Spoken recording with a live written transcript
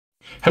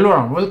Hello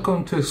and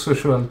welcome to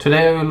Social.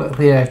 Today I will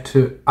react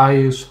to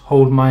IU's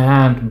Hold My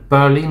Hand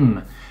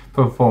Berlin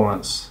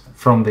performance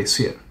from this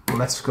year.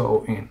 Let's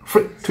go in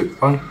 3, 2,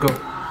 1, go.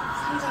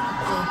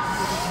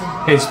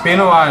 It's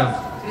been a while.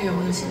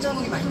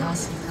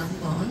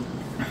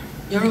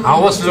 I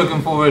was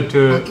looking forward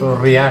to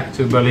react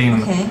to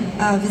Berlin. Okay,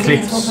 wir sind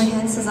jetzt Hold My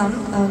Hand zusammen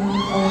und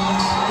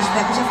ich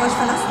werde mich auf euch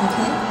verlassen,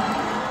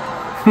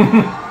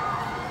 okay?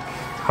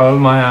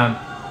 Hold My Hand.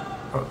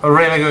 A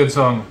really good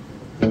song.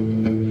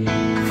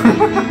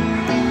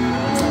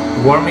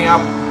 Warming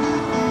up.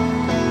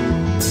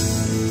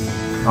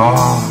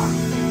 Oh,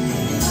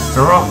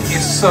 the rock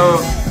is so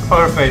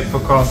perfect for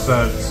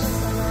concerts.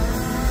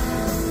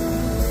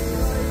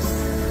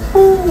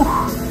 Woo.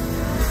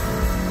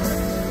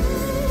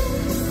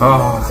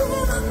 Oh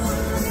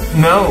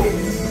no,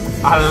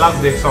 I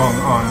love this song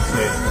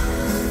honestly.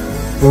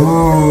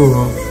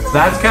 Ooh,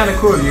 that's kind of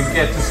cool. You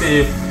get to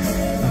see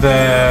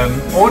the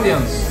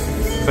audience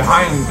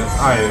behind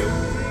IU.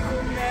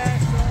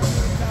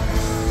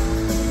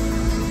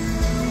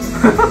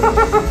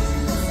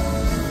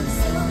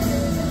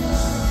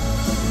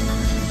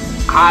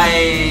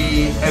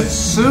 I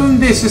assume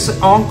this is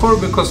encore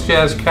because she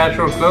has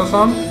casual clothes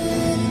on.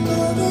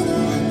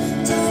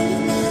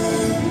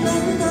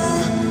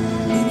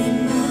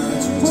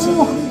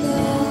 Ooh.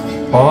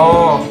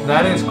 Oh,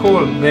 that is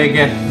cool. They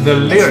get the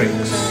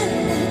lyrics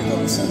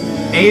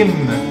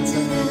in.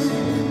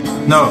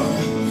 No,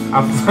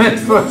 at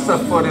first I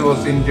thought it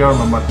was in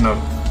German, but no.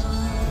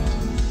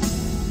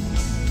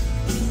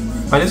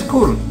 But it's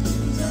cool.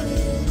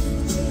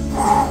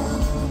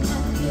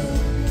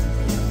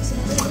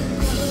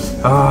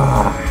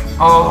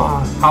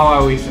 Oh, how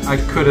I wish I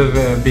could have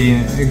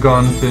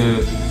gone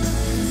to,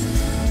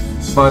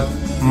 but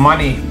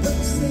money.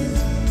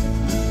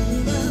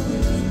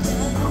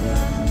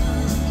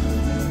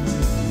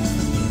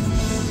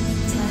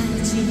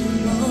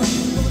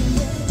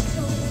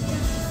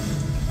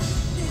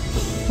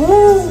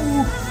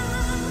 Woo.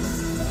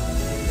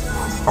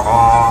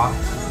 Oh,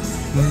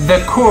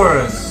 the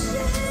chorus.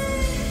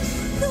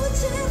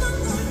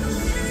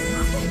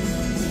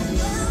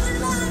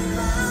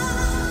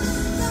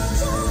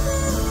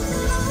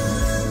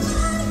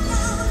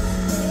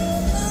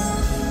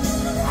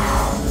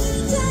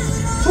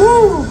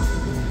 Woo.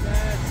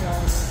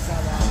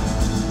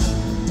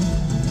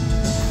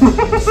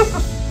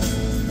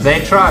 They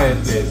tried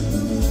this.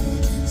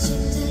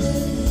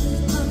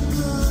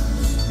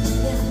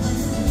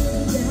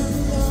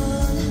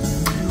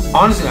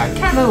 Honestly, I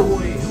kind of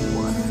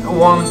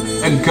want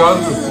a girl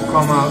group to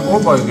come out, or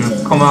boy group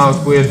to come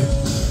out with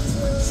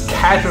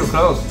casual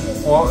clothes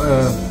or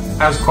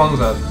as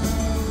concert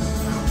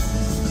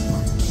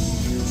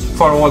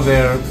for all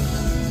their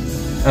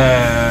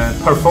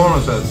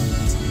performances.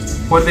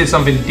 Would be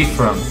something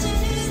different.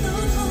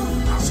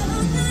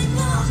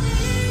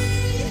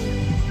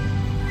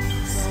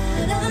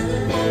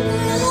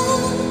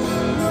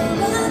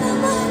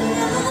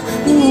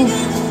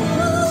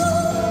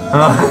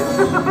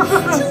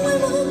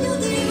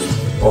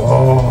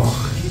 Oh,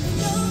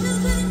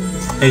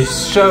 it's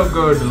so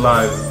good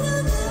live.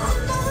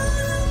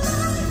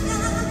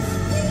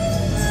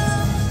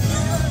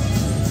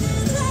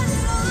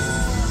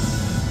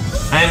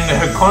 And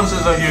her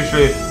concerts are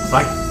usually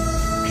like,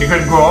 she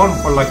could go on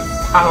for like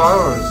 5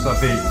 hours, I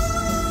think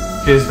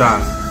she's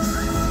done,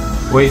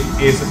 which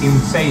is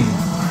insane.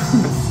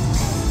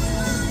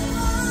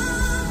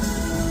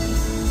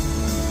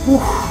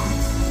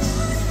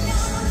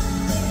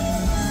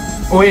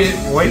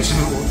 Which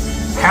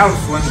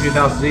helps when she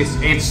does this,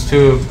 it's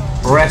to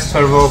rest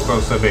her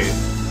vocals a bit.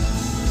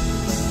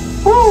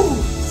 Woo!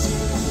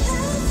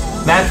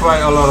 That's why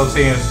a lot of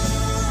singers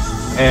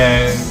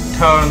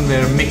turn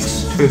their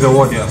mix to the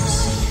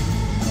audience.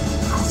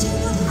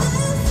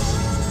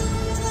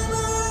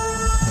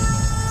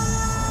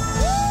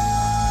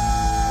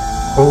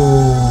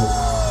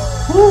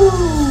 Oh. Woo.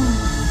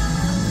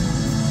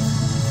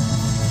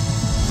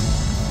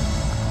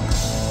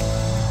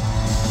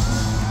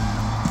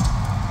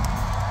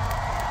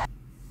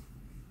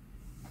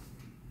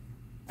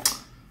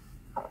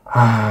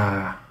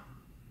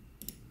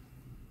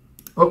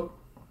 Oh,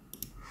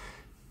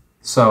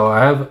 so I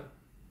have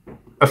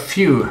a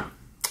few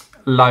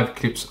live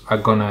clips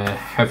I'm gonna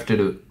have to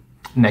do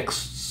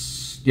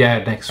next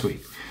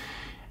week.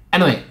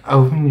 Anyway, I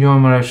hope you enjoy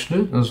my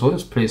reaction. As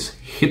always, please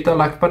hit the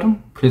like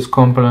button, please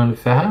comment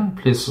if you have,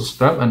 please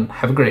subscribe, and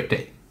have a great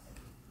day.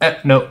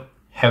 No,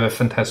 have a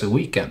fantastic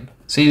weekend.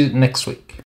 See you next week.